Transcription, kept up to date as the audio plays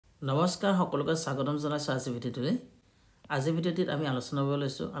নমস্কাৰ সকলোকে স্বাগতম জনাইছো আজিৰ ভিডিঅ'টোলৈ। আজিৰ ভিডিঅ'টিত আমি আলোচনা কৰিব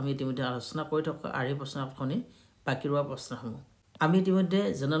লৈছো আমি ইতিমধ্যে আলোচনা কৰি থকা আৰি প্ৰশ্নখনি বাকি ৰোৱা প্ৰশ্নসমূহ। আমি ইতিমধ্যে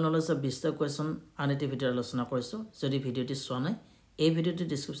জেনাৰেল নলেজৰ 20টা কোৱেশ্যন আনএটি ভিডিঅ'ত আলোচনা কৰিছো। যদি ভিডিঅ'টি চোৱা নাই এই ভিডিঅ'টি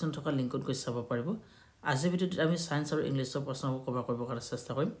ডেসক্ৰিপচন থকা লিংকত গৈ চাব পাৰিব। আজিৰ ভিডিঅ'টিত আমি সায়েন্স আৰু ইংলিছৰ প্ৰশ্নবোৰ কভাৰ কৰিব কাৰণে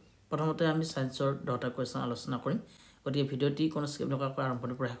চেষ্টা কৰিম। প্ৰথমতে আমি সায়েন্সৰ 10টা কোৱেশ্যন আলোচনা কৰিম। গতিকে ভিডিঅ'টি কোনো স্কিপ নকৰাকৈ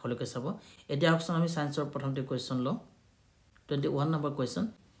আৰম্ভণিৰ পৰা শেষলৈকে চাব। এতিয়া আহকচোন আমি সায়েন্সৰ প্ৰথমটো কোৱেশ্যন লওঁ। 21 number question,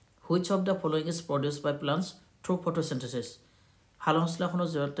 Which of the following is produced by plants through photosynthesis? সালোকসংশ্লেষণৰ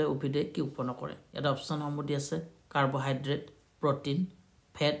জৰিয়তে উদ্ভিদে কি উৎপন্ন কৰে? এটা অপচনসমূহ দি আছে কাৰ্বোহাইড্ৰেট, প্ৰটিন,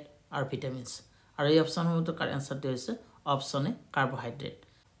 ফেট আৰু ভিটামিনছ। আৰু এই অপচনসমূহৰ কাৰেক্ট আনসাৰটো হৈছে অপচন এ কাৰ্বোহাইড্ৰেট।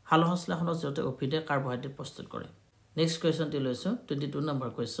 সালোকসংশ্লেষণৰ জৰিয়তে উদ্ভিদে কাৰ্বোহাইড্ৰেট প্ৰস্তুত কৰে। নেক্সট কুৱেশ্যনটি লৈছো 22 number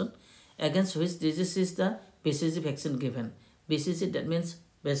question, Against which disease is the BCG vaccine given? BCG that means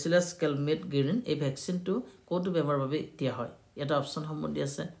Bacillus calmette-guerin এই ভ্যাকচিনটো কোনটো বেমাৰৰ বাবে দিয়া হয়? এটা অপচনসমূহ দি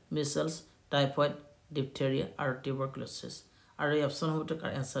আছে মিসেলস, টাইফয়েড, ডিপথেৰিয়া আৰু টিউবাৰকুলোচিছ। আৰু এই অপচনসমূহৰ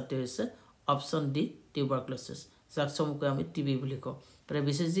কাৰেক্ট আনসাৰটো হৈছে অপচন ডি টিউবাৰকুলোচিছ, যাক চমুকৈ আমি টিবি বুলি কওঁ। গতিকে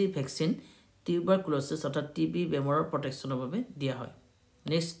বিচিজি ভ্যাকচিন টিউবাৰকুলোচিছ অৰ্থাৎ টিবি বেমাৰৰ প্ৰটেকশ্যনৰ বাবে দিয়া হয়।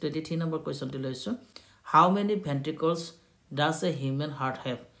 নেক্সট 23 নম্বৰ কুৱেশ্যনটো লৈছো, How many ventricles does a human heart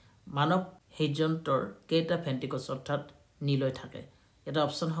have? মানৱ হৃদযন্ত্ৰৰ কেইটা ভেন্ট্ৰিকলছ অৰ্থাৎ নিলয় থাকে? এটা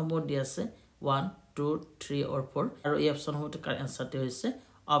অপচনসমূহ দি আছে 1, 2, 3 or 4 আৰু এই অপচনসমূহৰ কাৰেক্ট আনসাৰটো হৈছে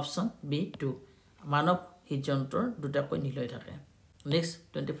অপচন বি 2, মানৱ হৃদযন্ত্ৰৰ দুটাকৈ নিলয় থাকে। নেক্সট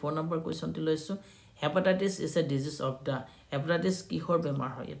 24 নম্বৰ কুৱেশ্যনটো লৈছো, Hepatitis is a disease of the Hepatitis কিহৰ বেমাৰ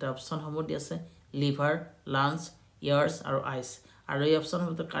হয়? এটা অপচনসমূহ দি আছে লিভাৰ, লাংছ, ইয়াৰ্ছ আৰু আইছ। আৰু এই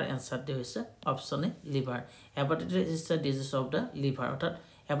অপচনসমূহৰ কাৰেক্ট আনসাৰটো হৈছে option A liver. Hepatitis is a disease of the liver অৰ্থাৎ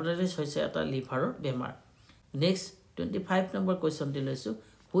হেপাটাইটিছ হৈছে এটা লিভাৰৰ বেমাৰ। নেক্সট 25 নম্বৰ কুৱেশ্যনটো লৈছো,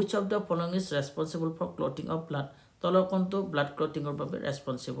 Which of the following is responsible for clotting of blood? তলৰ কোনটো ব্লাড ক্লটিংৰ বাবে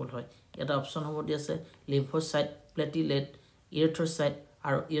ৰেসপন্সিবল হয়? এটা অপচনসমূহ দি আছে লিম্ফোসাইট, প্লেটিলেট, ইৰিথ্ৰোসাইট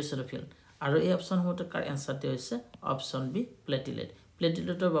আৰু ইওসিনোফিল। আৰু এই অপচনসমূহৰ কাৰেক্ট আনসাৰটো হৈছে অপচন বি প্লেটিলেট।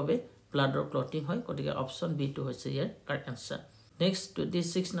 প্লেটিলেটৰ বাবে ব্লাডৰ ক্লটিং হয়, গতিকে অপচন বি টো হৈছে ইয়াৰ কাৰেক্ট আনসাৰ। নেক্সট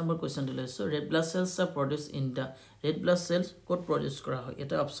 26 নম্বৰ কুৱেশ্যনটো লৈছো, red blood cells R প্ৰডিউসড in the red blood cells code produce কৰা হয়?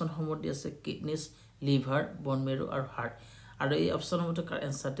 এটা অপচনসমূহ দি আছে কিডনিজ, লিভাৰ, বন মেৰু আৰু হাৰ্ট। আৰু এই অপচনসমূহৰ কাৰেক্ট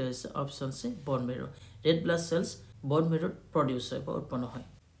আনসাৰটো হৈছে অপচন সি বন মেৰু। ৰেড ব্লাড সেলস বন মেৰুত প্ৰডিউস হয় বা উৎপন্ন হয়।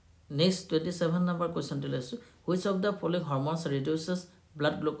 নেক্সট 27 নম্বৰ কুৱেশ্যনটো লৈছো, Which of the following hormones reduces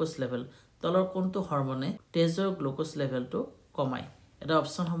blood glucose level? তলৰ কোনটো হৰমনে তেজৰ গ্লুকোজ লেভেলটো কমায়? এটা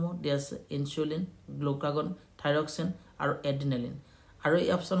অপচনসমূহ দি আছে ইনসুলিন, গ্লুকাগন, থাইৰক্সিন আৰু এড্ৰিনালিন। আৰু এই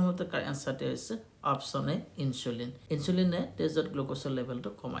অপচনসমূহৰ কাৰেক্ট আনসাৰটো হৈছে অপচন এ ইনসুলিন। ইনসুলিনে তেজত গ্লুকোজৰ লেভেলটো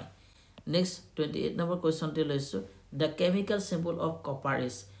কমায়। নেক্সট 28 নম্বৰ কুৱেশ্যনটো লৈছো, The chemical symbol of copper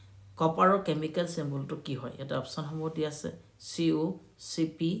is? কপাৰৰ chemical চিম্বলটো কি হয়? এটা অপচনসমূহ দি আছে Cu,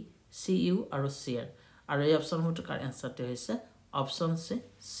 Cp, Cu আৰু Cr। আৰু এই অপচনসমূহৰ কাৰেক্ট আনসাৰটো হৈছে অপচন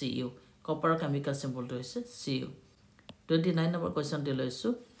সি Cu। কপাৰৰ কেমিকেল চিম্বলটো হৈছে Cu। 29 নম্বৰ কুৱেশ্যনটো লৈছো,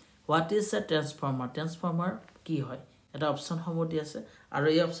 What is a transformer? Transformer কি হয়? এটা অপচনসমূহ দি আছে আৰু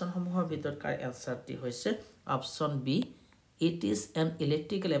এই অপচনসমূহৰ ভিতৰত কাৰেক্ট আনসাৰটো হৈছে option B, It is an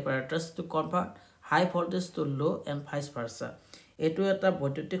electrical apparatus to convert high voltage to low and vice versa। এইটো এটা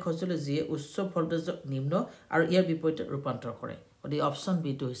বৈদ্যুতিক সঁজুলি যিয়ে উচ্চ ভোল্টেজক নিম্ন আৰু ইয়াৰ বিপৰীতে ৰূপান্তৰ কৰে। গতিকে অপচন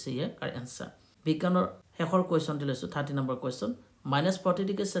বি টো হৈছে ইয়াৰ কাৰেক্ট আনসাৰ। বিজ্ঞানৰ শেষৰ কুৱেশ্যনটো লৈছো 30 number question, -40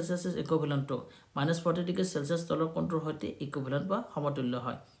 degree সেলসিয়াছ is equivalent two -40 degree সেলসিয়াছ তলৰ কোনটোৰ সৈতে ইকুইভেলেন্ট বা সমতুল্য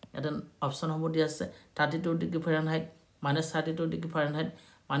হয়? এটা অপচনসমূহ দি আছে 32 degree Fahrenheit, -32 degree Fahrenheit,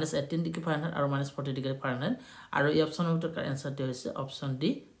 -18 degree Fahrenheit আৰু -40 ডিগ্ৰী ফাৰেনহাইট। আৰু এই অপচনসমূহৰ কাৰেক্ট আনসাৰটো হৈছে option D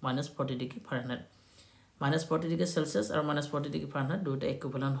 -40 degree Fahrenheit. -40 degree সেলসিয়াছ আৰু -40 ডিগ্ৰী ফাৰেনহাইট দুয়োটা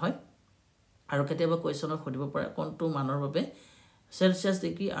ইকুইভেলেন্ট হয়। আৰু কেতিয়াবা কুৱেশ্যনত সুধিব পাৰে কোনটো মানৰ বাবে সেলসিয়াছ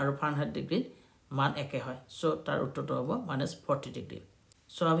ডিগ্ৰী আৰু ফাৰেনহাইট ডিগ্ৰীৰ মান একে হয়? সো তাৰ উত্তৰটো হ'ব -40 ডিগ্ৰী।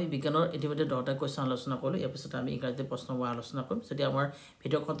 সো আমি বিজ্ঞানৰ ইতিমধ্যে 10টা কুৱেশ্যন আলোচনা কৰিলো। ইয়াৰ পিছত আমি ইংৰাজী প্ৰশ্নবোৰ আলোচনা কৰিম। যদি আমাৰ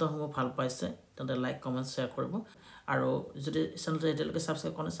ভিডিঅ' কণ্টেণ্টসমূহ ভাল পাইছে তেন্তে লাইক, কমেণ্ট, শ্বেয়াৰ কৰিব। আৰু যদি চেনেলটো এতিয়ালৈকে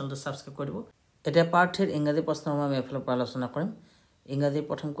ছাবস্ক্ৰাইব কৰা নাই চেনেলটো ছাবস্ক্ৰাইব কৰি দিব। এতিয়া পাৰ্ট 3 ইংৰাজী প্ৰশ্নসমূহ আমি এফালৰ পৰা আলোচনা কৰিম। ইংৰাজী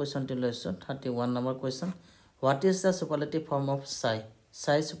প্ৰথম কুৱেশ্যনটো লৈছো 31 number question, What is the superlative form of shy?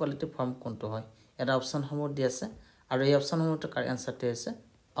 Shy superlative form কোনটো হয়? এটা অপচনসমূহ দি আছে আৰু এই অপচনসমূহৰ কাৰেক্ট আনসাৰটো হৈছে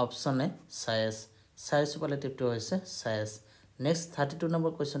অপচন এ shyest। Shy superlativeটো হৈছে shyest। নেক্সট 32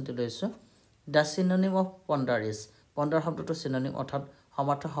 নম্বৰ কুৱেশ্যনটো লৈছো, The synonym of ponder is? ponder শব্দটো synonym অৰ্থাৎ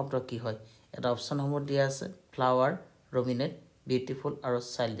সমাৰ্থক শব্দ কি হয়? এটা অপচনসমূহ দিয়া আছে ফ্লাৱাৰ, ৰুমিনেট, বিউটিফুল আৰু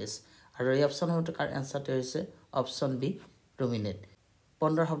চাইল্ডিছ। আৰু এই অপচনসমূহৰ কাৰেক্ট আনসাৰটো হৈছে অপচন বি ৰুমিনেট।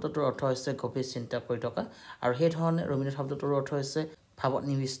 পণ্ডাৰ শব্দটোৰ অৰ্থ হৈছে গভীৰ চিন্তা কৰি থকা আৰু সেই ধৰণে ৰুমিনেট শব্দটোৰ অৰ্থ হৈছে ভাৱত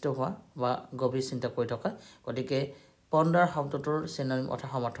নিবিষ্ট হোৱা বা গভীৰ চিন্তা কৰি থকা। গতিকে Ponder শব্দটোৰ synonym অৰ্থাৎ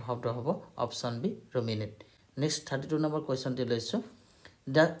সমাৰ্থক শব্দ হ'ব option B ruminate next 32 number কোৱেশ্চনটি লৈছো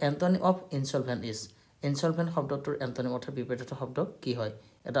the antonym of insolvent is insolvent শব্দটোৰ antonym অৰ্থাৎ বিপৰীত শব্দ কি হয়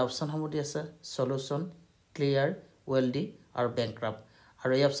এটা অপচন হ'ব দি আছে solution clear wealthy আৰু bankrupt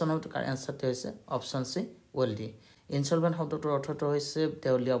আৰু এই অপচনটোৰ আনসাৰটো হৈছে অপচন সি wealthy insolvent শব্দটোৰ অৰ্থটো হৈছে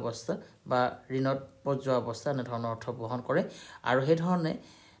দেউলীয়া অৱস্থা বা ঋণত পজোৱা অৱস্থা এনে ধৰণৰ অৰ্থ বহন কৰে আৰু সেই ধৰণে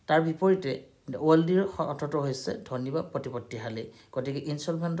তাৰ বিপৰীতে wealthy অৰ্থটো হৈছে ধনী বা প্ৰতিপত্তিশালী গতিকে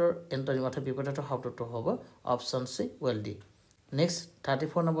insolventor antonym অৰ্থাৎ বিপৰীত শব্দটো হ'ব অপচন সি wealthy নেক্সট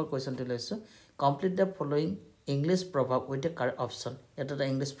 34 নম্বৰ কোৱেশ্চনটি লৈছো complete the following English proverb with the correct option এটা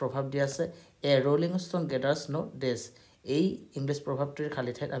ইংলিশ proverb দি আছে a rolling stone gathers no days এই ইংলিশ proverbটিৰ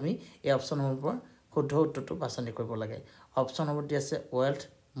খালি ঠাইত আমি এই অপচনসমূহৰ পৰা শুদ্ধ উত্তৰটো বাছনি কৰিব লাগে অপচনসমূহ দি আছে wealth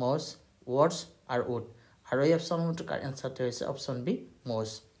mouse words আৰু wood আৰু এই অপচনসমূহৰ আনসাৰটো হৈছে option B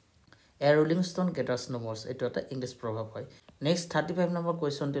mouse a rolling stone gathers no mouse এটো এটা ইংলিশ proverb হয় নেক্সট 35 নম্বৰ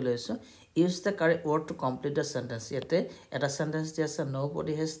কোৱেশ্চনটি লৈছো use the correct word to complete the sentence ইয়াতে এটা সেন্টেন্স দি আছে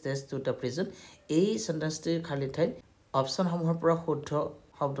nobody has stayed to the prison এই সেন্টেন্সটিৰ খালি ঠাইত অপচনসমূহৰ পৰা শুদ্ধ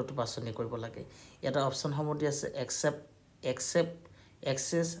শব্দটো বাছনি কৰিব লাগে এটা অপচনসমূহ দি আছে accept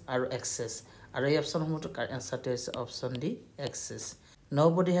access আৰু access আৰু এই অপচনসমূহৰ আনসাৰটো হৈছে option D access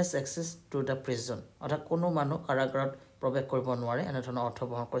nobody has access to the prison অৰ্থাৎ কোনো মানুহ কাৰাগাৰত প্ৰৱেশ কৰিব নোৱাৰে এনে ধৰণৰ অৰ্থ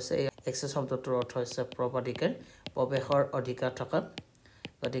বহন কৰিছে এই access শব্দটোৰ অৰ্থ হৈছে প্ৰৱেশাধিকাৰ প্ৰৱেশৰ অধিকাৰ থকা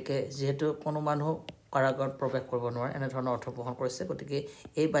গতিকে যেহেতু কোনো মানুহ কাৰাগাৰত প্ৰৱেশ কৰিব নোৱাৰে এনে ধৰণৰ অৰ্থ বহন কৰিছে গতিকে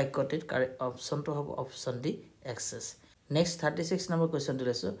এই বাক্যটিৰ অপচনটো হ'ব option D access next 36 number কোৱেশ্চনটো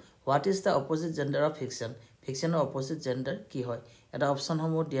লৈছো what is the opposite gender of Vixen Vixenৰ opposite gender কি হয় এটা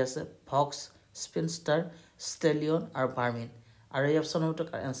অপচনসমূহ দি আছে fox spinster stallion আৰু vermin আৰু এই অপচনটোৰ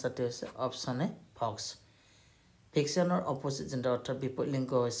আনসাৰটো হৈছে অপচন এ fox Vixenৰ opposite gender অৰ্থাৎ বিপৰীত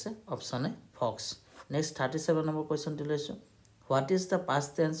লিংগ হৈছে অপচন এ fox নেক্সট 37 নম্বৰ কোৱেশ্চনটো লৈছো what is the past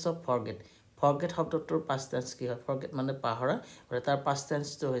tense of forget forget শব্দটোৰ past tense কি হয় forget মানে পাহৰা আৰু তাৰ past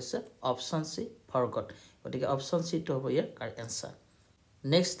tense টো হৈছে অপচন সি forgot গতিকে অপচন সি টো হ'ব ইয়াৰ কাৰেক্ট আনসাৰ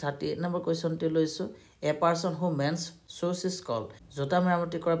নেক্সট 38 নম্বৰ কোৱেশ্চনটো লৈছো a person who mends shoes is called জোতা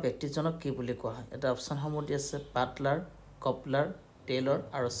মেৰামতি কৰা ব্যক্তিজনক কি বুলি কোৱা হয় এটা অপচনসমূহ দি আছে বাটলাৰ কপলাৰ টেইলৰ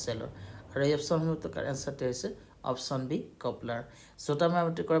আৰু সেলৰ আৰু এই অপচনসমূহৰ আনসাৰটো হৈছে অপচন বি কপলাৰ জোতা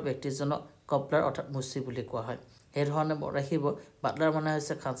মেৰামতি কৰা ব্যক্তিজনক কপলাৰ অৰ্থাৎ মুচি বুলি কোৱা হয় এই ধৰণে ৰাখিব বাটলাৰ মানে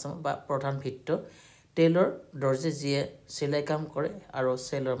হৈছে খানসামা বা প্ৰধান ভিত্ত টেইলৰ দৰ্জি যিয়ে সিলাই কাম কৰে আৰু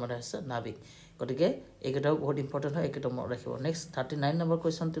সেলৰ মানে হৈছে নাবিক গতিকে এইকেইটাও বহুত ইম্পৰ্টেন্ট হয় এইকেইটা মনত ৰাখিব নেক্সট 39 নম্বৰ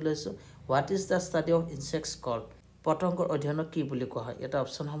কোৱেশ্চনটো লৈছো what is the study of insects called পতংগৰ অধ্যয়নক কি বুলি কোৱা হয় এটা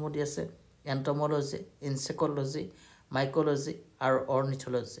অপচনসমূহ দি আছে entomology insectology mycology আৰু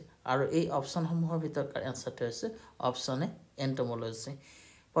ornithology আৰু এই অপচনসমূহৰ ভিতৰত আনসাৰটো হৈছে অপচন এ entomology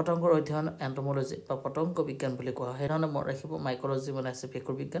পতংগৰ অধ্যয়ন entomology বা পতংগ বিজ্ঞান বুলি কোৱা হয় হেৰণে মনত ৰাখিব mycology মানে আছে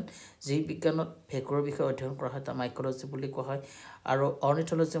ভেকুৰ বিজ্ঞান যি বিজ্ঞানত ভেকুৰৰ বিষয়ে অধ্যয়ন কৰা হয় তা mycology বুলি কোৱা হয় আৰু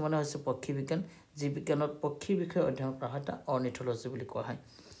ornithology মানে হৈছে পক্ষী বিজ্ঞান যি বিজ্ঞানত পক্ষী বিষয়ে অধ্যয়ন কৰা হয় তা ornithology বুলি কোৱা হয়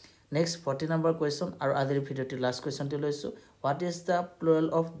নেক্সট 40 নম্বৰ কোৱেশ্চন আৰু আজিৰ ভিডিওটি লাষ্ট কোৱেশ্চনটি লৈছো what is the plural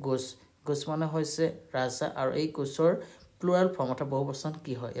of goose goose মানে হৈছে ৰাজা আৰু এই goose-ৰ plural form অৰ্থাৎ বহুবচন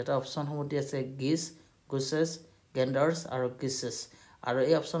কি হয় এটা অপচনসমূহ দি আছে geese gooses genders আৰু geeses আৰু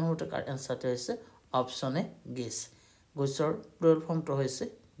এই অপচনসমূহৰ আনসাৰটো হৈছে অপচন এ geese goose-ৰ plural ফৰ্মটো হৈছে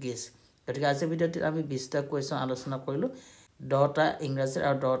geese গতিকে আজিৰ ভিডিওটিত আমি 20টা কোৱেশ্চন আলোচনা কৰিলো 10টা ইংৰাজী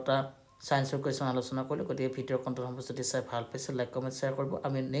আৰু 10টা সায়েন্সৰ কোৱেশ্চন আলোচনা কৰিলো গতিকে ভিডিওৰ কন্টেন্ট যদি চাই ভাল পাইছে লাইক কমেন্ট শেয়াৰ কৰিব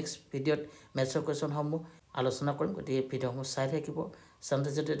আমি নেক্সট ভিডিওত মেথছৰ কোৱেশ্চনসমূহ আলোচনা কৰিম গতিকে ভিডিওসমূহ চাই থাকিব চেনেলটো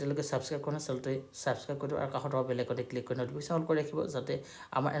যদি এতিয়ালৈকে সাবস্ক্ৰাইব কৰা নাই চেনেলটো সাবস্ক্ৰাইব কৰিব আৰু কাষত থকা বেল আইকনটো ক্লিক কৰি নটিফিকেশ্যন অন কৰি ৰাখিব যাতে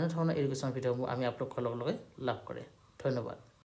আমাৰ এনে ধৰণৰ এডুকেশ্যন ভিডিওসমূহ আমি আপলোড কৰাৰ লগে লগে লাভ কৰে ধন্যবাদ